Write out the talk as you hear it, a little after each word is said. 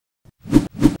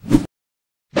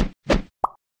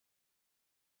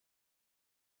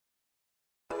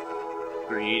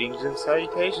Greetings and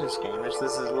salutations, gamers.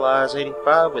 This is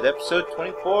TheLoZ85 with episode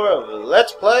 24 of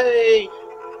Let's Play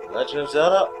Legend of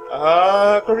Zelda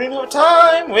Ocarina of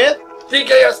Time with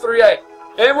DKS3A.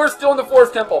 And we're still in the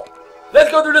Forest Temple. Let's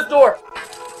go through this door.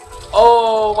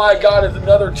 Oh my god, it's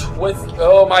another twist.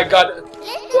 Oh my god.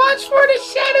 Watch for the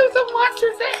shadows of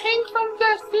monsters that hang from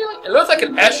the ceiling. It looks like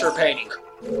an Escher painting.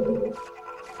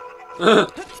 Oh.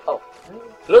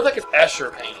 It looks like an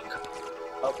Escher painting.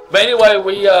 But anyway,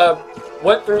 we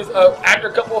went through, after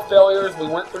a couple of failures, we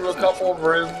went through a couple of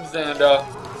rooms, and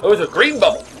it was a green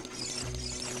bubble.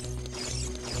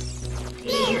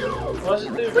 what does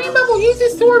it do? Green bubble, use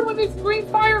this sword when this green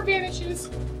fire vanishes.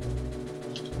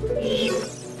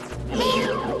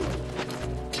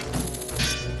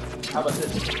 How about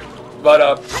this?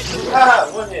 But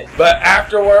One hit. but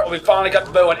afterward, we finally got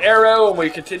the bow and arrow, and we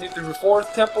continued through the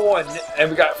Forest Temple, and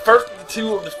we got first of the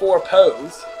 2 of the 4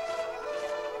 pose.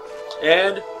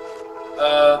 And,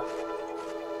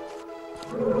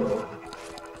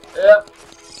 yep.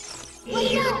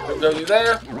 Let's go through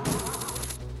there.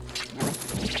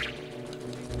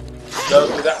 Go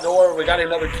through that door. We got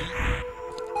another key.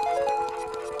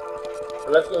 So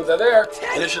let's go through there,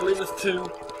 and it should lead us to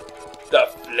the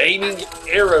Flaming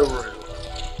Arrow Room.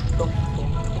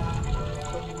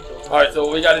 Alright, so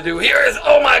what we gotta do here is,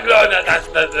 oh my god, that's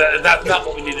not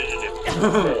what we needed to do.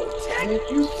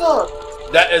 You suck.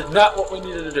 That is not what we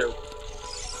needed to do.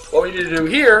 What we need to do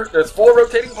here, there's 4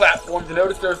 rotating platforms. You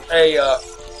notice there's a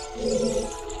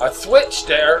switch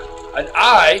there, an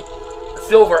eye, a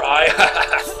silver eye,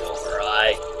 silver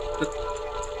eye,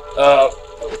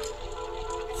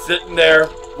 sitting there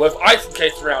with ice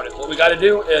encased around it. What we got to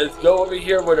do is go over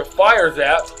here where the fire's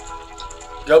at,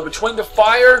 go between the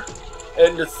fire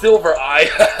and the silver eye,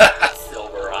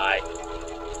 silver eye.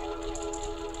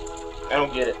 I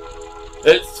don't get it.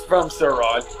 It's from Sir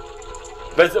Rod,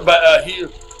 but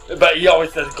he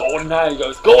always says golden eye. He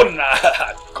goes golden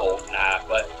eye, golden eye,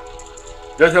 but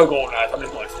there's no golden eye. So I'm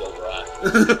just going silver eye.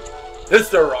 It's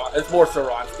Sir Rod. It's more Sir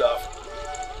Rod stuff.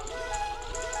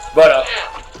 But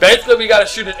basically, we got to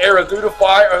shoot an arrow through the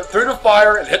fire,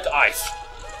 and hit the ice.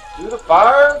 Through the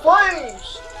fire and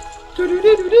flames.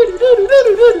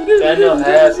 Daniel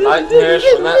has nightmares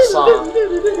from that song.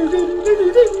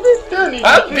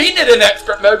 I've beaten it in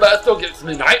expert mode, but it still gives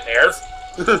me nightmares.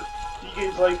 He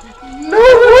gets like, no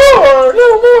more!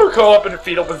 Go up in a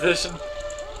fetal position.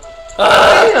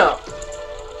 Damn!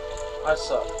 I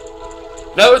suck.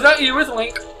 No, it's not you, it's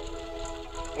Link.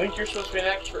 Link, you're supposed to be an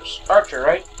expert archer,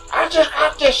 right? I just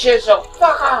got this shit, so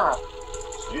fuck off!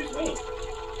 Excuse me.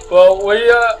 Well, well,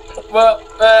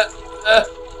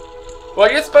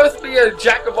 you're supposed to be a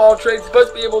jack of all trades. You're supposed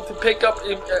to be able to pick up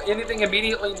anything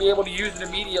immediately and be able to use it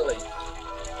immediately.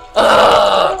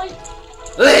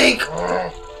 Link!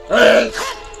 Link!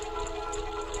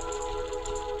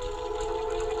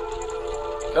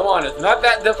 Come on, it's not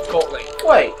that difficult, Link.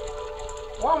 Wait.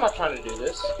 Why am I trying to do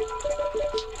this?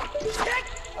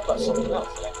 How about something else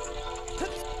that I can use?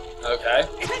 Okay.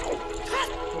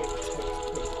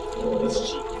 It's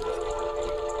cheap.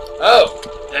 Oh,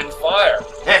 and fire.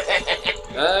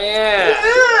 Oh, yeah.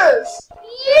 Yes!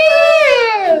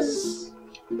 Yes!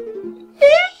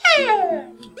 Yeah!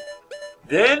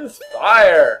 Then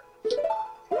fire.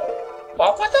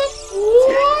 What the?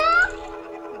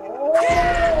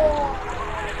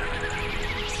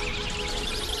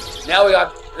 Now we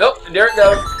got. Oh, and there it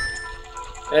goes.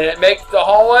 And it makes the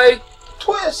hallway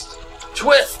Twist!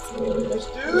 twist. Let's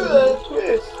do the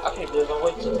twist. I can't believe I'm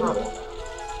wasting some time on that.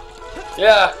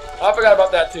 Yeah, I forgot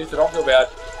about that too, so don't feel bad.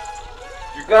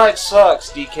 Your guide sucks,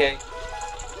 DK.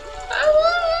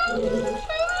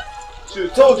 So I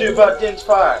told you about Den's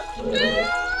fire.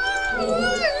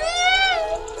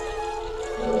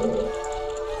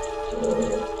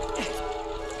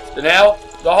 So now,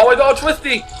 the hallway's all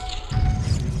twisty.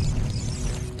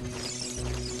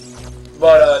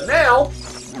 But now,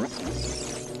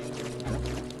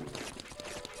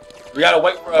 we gotta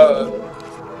wait for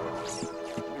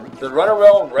to run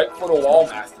around and wait for the wall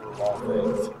master of all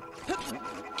things.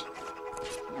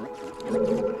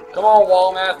 Come on,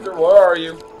 wall master, where are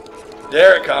you?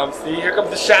 There it comes. See, here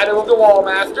comes the shadow of the wall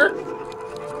master.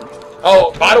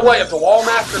 Oh, by the way, if the wall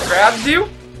master grabs you,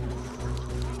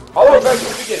 All the way back to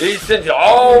the beginning. he sends you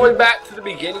all the way back to the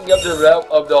beginning of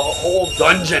the whole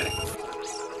dungeon.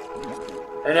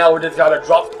 And now we just gotta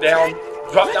drop down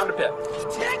the pit.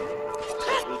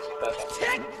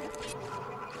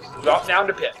 Drop down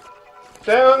the pit.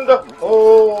 Down the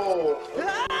hole.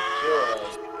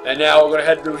 And now we're gonna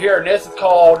head through here, and this is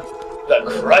called the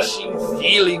Crushing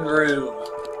Ceiling Room.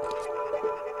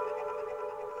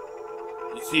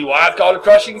 You see why it's called the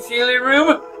Crushing Ceiling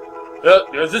Room?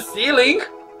 Look, there's the ceiling.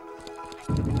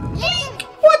 Link,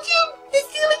 watch out! The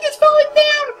ceiling is falling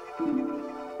down.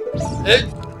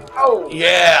 Oh,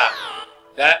 yeah,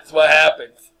 that's what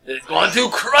happens. It's going to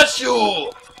crush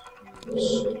you.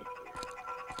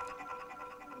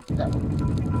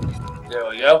 There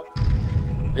we go.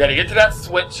 We gotta get to that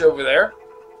switch over there.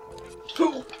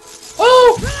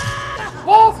 Oh!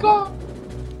 Ball's gone!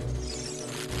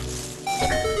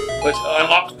 Which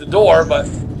unlocks the door, but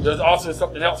there's also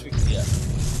something else we can get.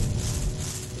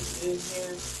 in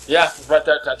here. Yeah, it's right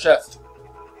there at that chest. Is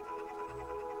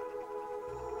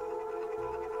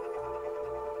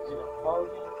it gonna fall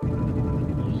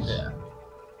again? Yeah.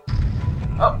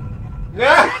 Oh!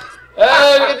 Yeah!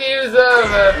 Oh, we get to use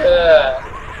them!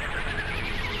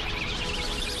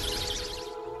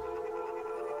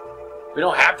 We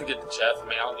don't have to get the chest. I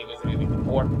mean, I don't think there's anything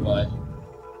important, but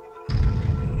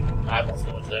I don't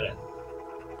know what's in it.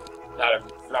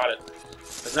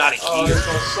 It's not a key. Oh, it's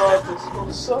gonna suck. It's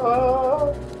gonna suck.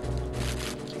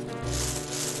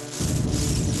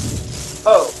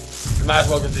 Oh. We might as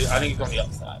well get the. I think it's on the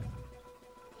other side.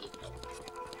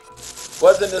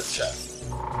 What's in this chest?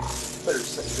 Better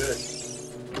say good.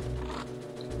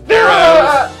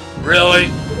 Arrows. Really?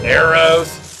 Arrows?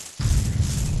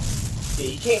 Yeah,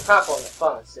 you can't hop on the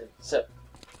phone. So,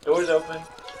 doors open.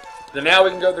 So now we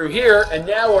can go through here, and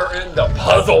now we're in the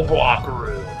puzzle block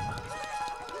room.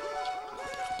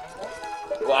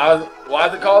 Why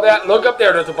is it called that? Look up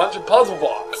there. There's a bunch of puzzle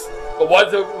blocks. But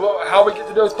how we get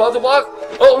to those puzzle blocks?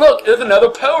 Oh, look, there's another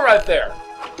Poe right there.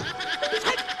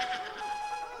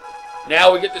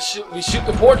 Now we get to shoot. We shoot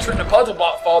the portrait, and the puzzle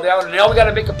block fall down. And now we got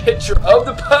to make a picture of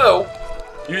the Poe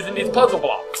using these puzzle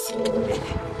blocks.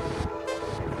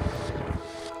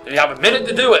 And you have a minute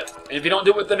to do it. And if you don't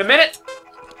do it within a minute,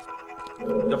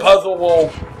 the puzzle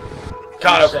will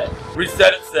kind of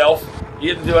reset itself.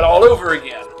 You have to do it all over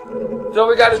again. So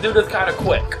we got to do this kind of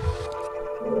quick.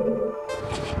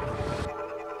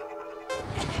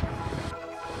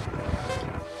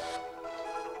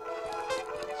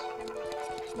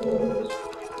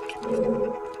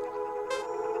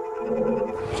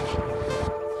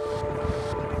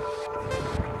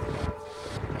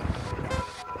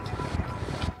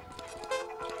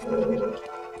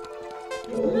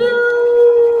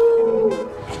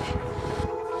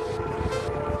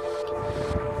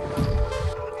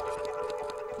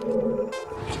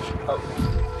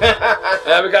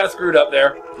 Yeah, we got it screwed up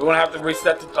there. We're gonna have to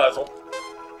reset the puzzle.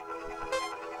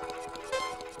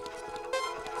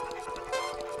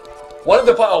 One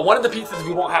of the pieces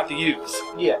we won't have to use.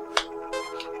 Yeah.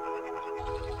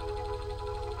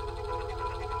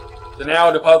 So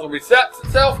now the puzzle resets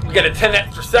itself. We get a 10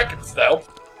 extra seconds though.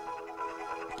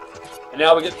 And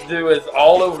now we get to do is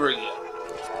all over again.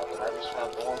 I just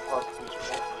found the one puzzle piece we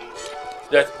won't need.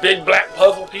 That big black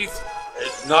puzzle piece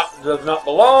does not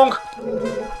belong.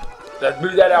 Let's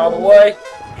move that out of the way.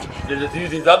 Just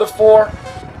use these other four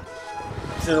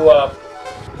to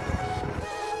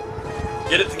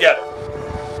get it together.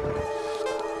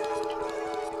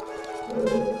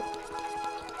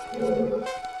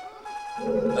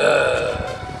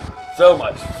 So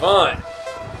much fun.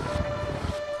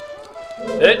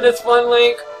 Isn't this fun,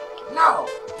 Link? No!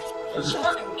 It's a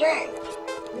fucking game!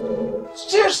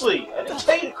 Seriously! I didn't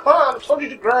tell you to climb, I told you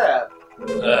to grab. My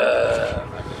goodness.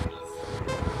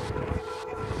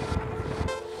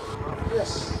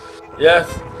 Yes. Yes,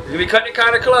 we're gonna be cutting it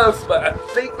kind of close, but I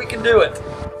think we can do it.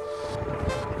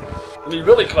 I mean,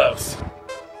 really close.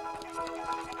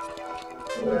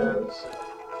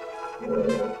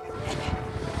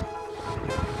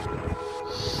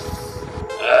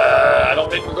 I don't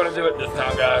think we're gonna do it this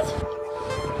time, guys.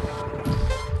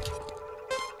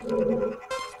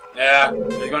 Yeah,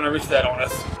 he's gonna reset on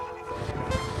us.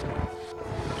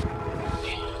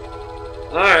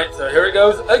 Alright, so here it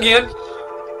goes again.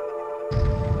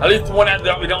 At least the one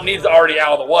that we don't need is already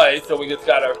out of the way, so we just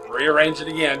gotta rearrange it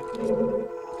again.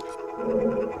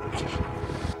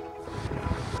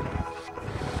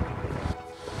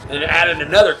 And added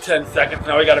another 10 seconds,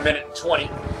 now we got a minute and 20.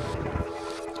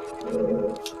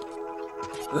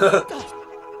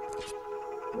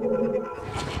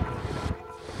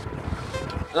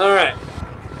 Alright.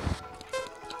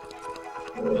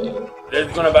 This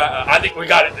is gonna be, I think we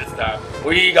got it this time.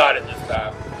 We got it this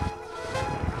time.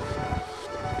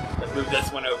 Let's move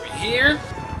this one over here.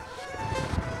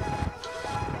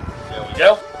 There we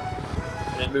go.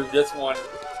 And then move this one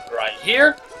right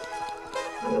here.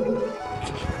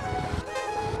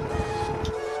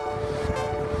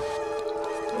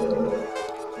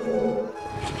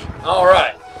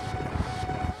 Alright.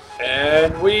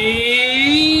 And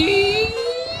we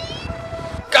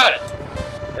got it.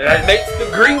 And that makes the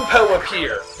green Poe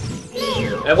appear.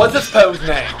 And what's this Poe's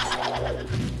name?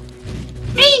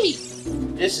 Amy!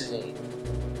 This is Amy.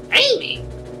 Amy!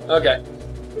 Okay.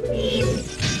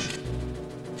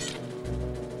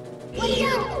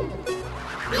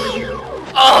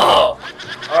 Oh!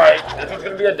 Alright, this one's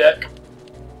gonna be a deck.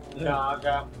 No, I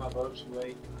got my boats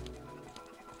away.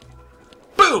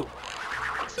 Boom!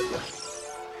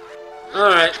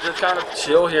 Alright, just kind of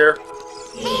chill here.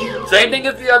 Same thing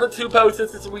as the other two Poe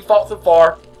sisters we fought so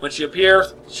far. When she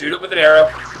appears, shoot it with an arrow.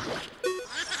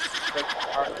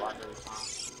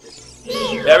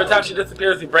 Every time she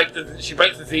disappears, she breaks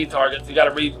the Z target, so you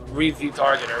gotta re-Z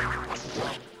target her.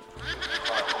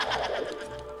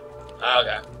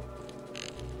 Okay.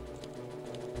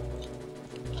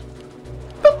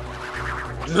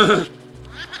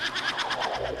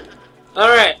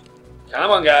 Alright.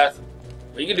 Come on, guys.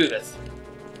 We can do this.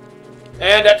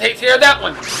 And that takes care of that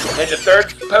one. And the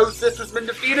third Poe sister's been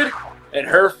defeated, and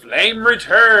her flame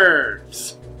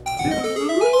returns.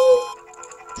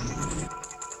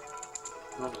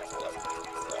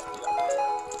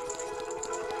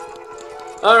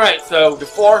 Alright, so the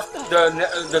third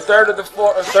of the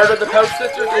Poe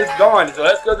sisters is gone. So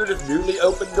let's go through this newly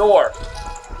opened door.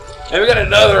 And we got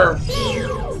another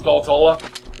Skulltula.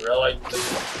 Really?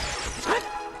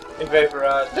 It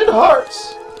vaporized. Good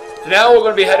hearts! So now we're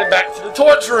going to be headed back to the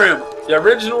torch room. The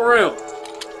original room.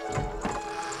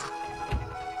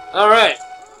 Alright.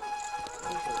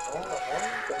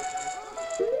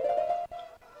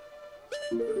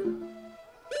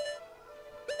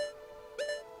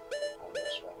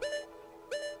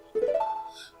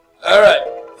 Alright.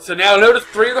 So now notice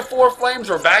 3 of the 4 flames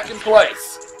are back in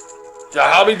place. So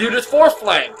how we do this 4th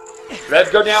flame? Let's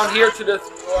go down here to this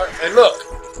floor and look.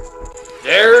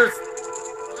 There's...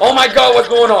 Oh my god, what's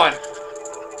going on?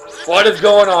 What is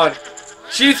going on?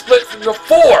 She splits into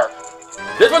 4.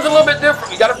 This one's a little bit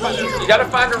different. You gotta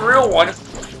find a real one. And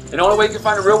the only way you can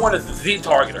find a real one is the Z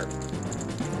targeter.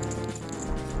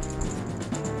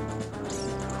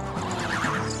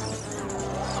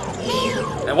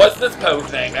 And what's this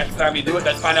Poe's name? Next time you do it,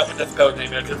 let's find out what this Poe's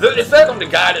name is. Because it says on the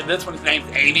guide that this one's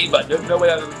name's Amy, but there's no way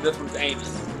that this one's Amy.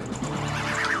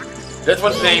 This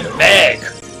one's named Meg.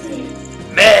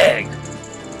 Meg!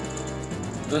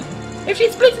 If she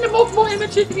splits into multiple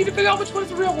images, you need to figure out which one's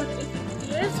the real one.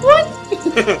 This one?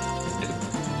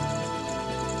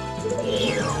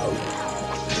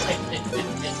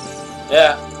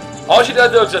 Yeah. All she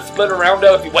does though is just split around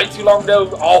though. If you wait too long though,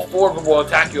 all 4 of them will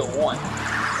attack you at once.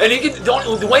 And you can,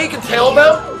 the way you can tell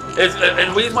though, is, and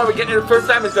the reason why we're getting it the first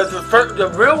time is because the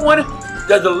real one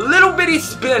does a little bitty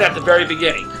spin at the very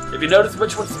beginning. If you notice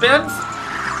which one spins,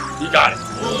 you got it.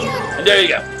 And there you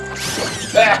go.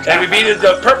 And we beat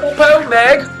the purple Poe,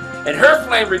 Meg, and her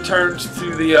flame returns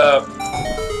to the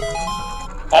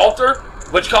altar,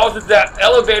 which causes that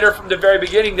elevator from the very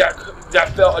beginning that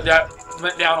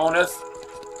went down on us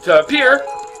to appear.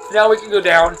 So now we can go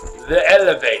down the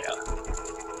elevator.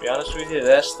 To be honest with you,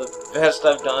 that's the best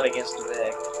I've done against a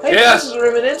Meg. Hey, yeah. This is a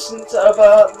reminiscence of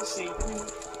let's see,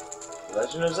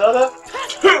 Legend of Zelda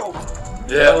 2.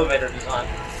 Yeah. Elevator design.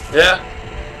 Yeah.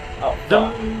 Oh,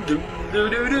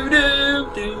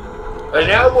 And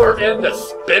now we're in the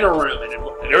spinner room, and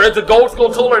there is a gold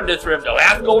Skulltula in this room, the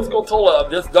last gold Skulltula of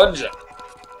this dungeon.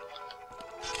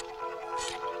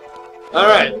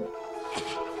 Alright.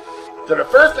 So the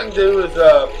first thing to do is,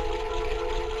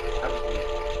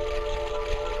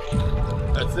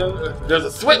 there's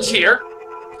a switch here,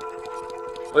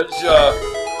 which,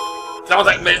 sounds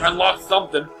like may unlock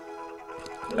something.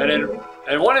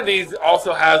 And one of these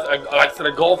also has, like I said,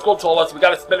 a gold Skulltula, so we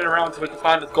gotta spin it around so we can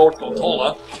find this gold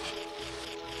Skulltula,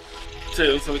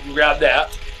 too, so we can grab that.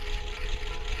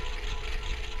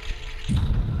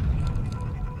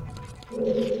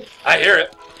 I hear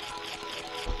it.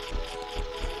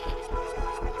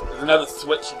 There's another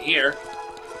switch in here,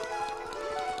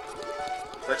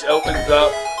 which opens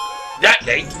up that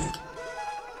gate.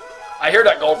 I hear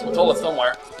that gold Skulltula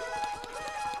somewhere.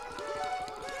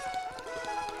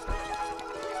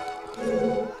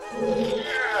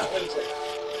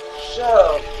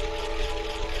 Shove.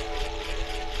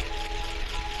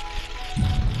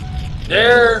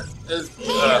 There is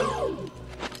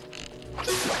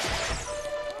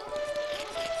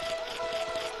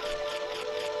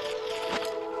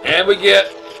and we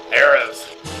get arrows.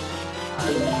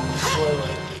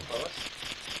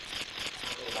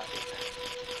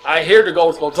 I hear the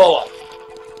gold Skulltula.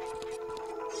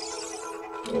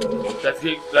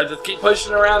 Let's just keep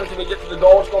pushing around until we get to the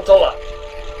gold Skulltula.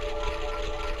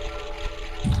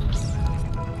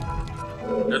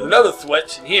 There's another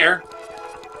switch in here,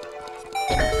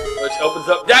 which opens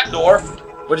up that door,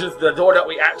 which is the door that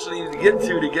we actually need to get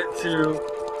to.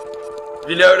 If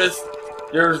you notice,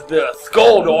 there's the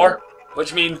skull door,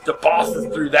 which means the boss is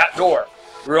through that door.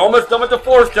 We're almost done with the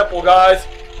Forest Temple, guys.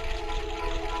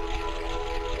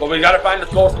 But we gotta find the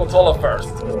Skulltula first.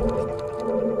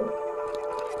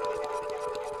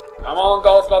 Come on,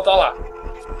 Skulltula.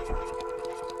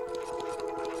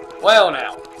 Well,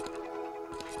 now.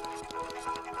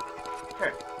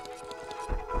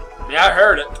 Yeah, I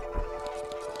heard it.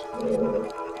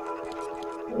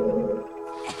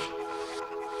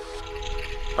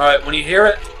 Alright, when you hear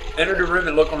it, enter the room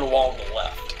and look on the wall on the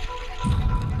left.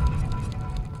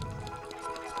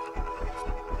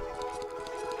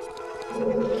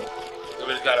 So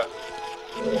we just gotta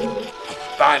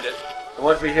find it. And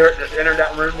once we hear it, just enter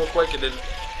that room real quick, and then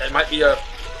it might be a...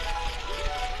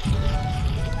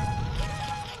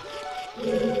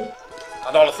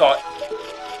 I thought I saw it.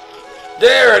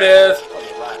 There it is!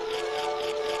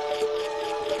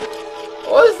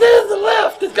 What's this? The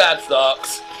left? This guy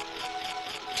sucks.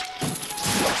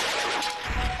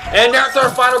 And that's our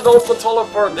final goal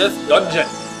for this dungeon.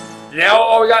 Now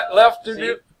all we got left to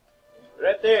do...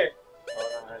 Right there.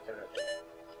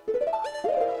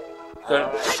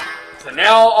 So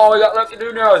now all we got left to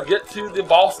do now is get to the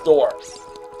boss door.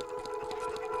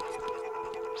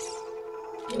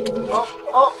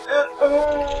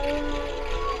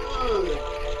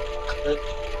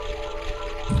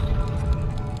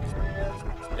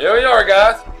 Here we are,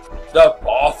 guys. The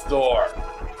boss door.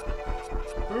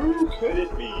 Who could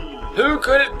it be? Who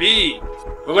could it be?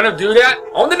 We're going to do that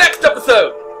on the next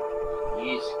episode.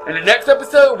 Yes. In the next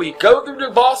episode, we go through the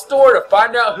boss door to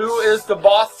find out who is the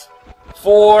boss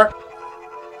for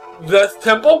this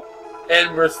temple.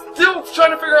 And we're still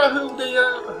trying to figure out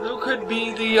who could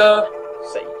be the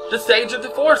sage of the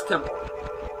Forest Temple.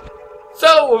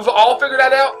 So, we've all figured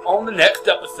that out on the next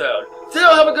episode. So,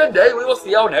 have a good day. We will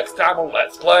see y'all next time on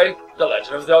Let's Play The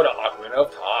Legend of Zelda Ocarina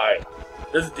of Time.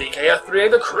 This is DKS3A,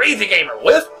 the Crazy Gamer,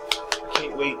 with...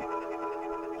 Can't wait.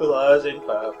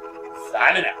 TheLoZ85.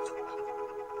 Signing out.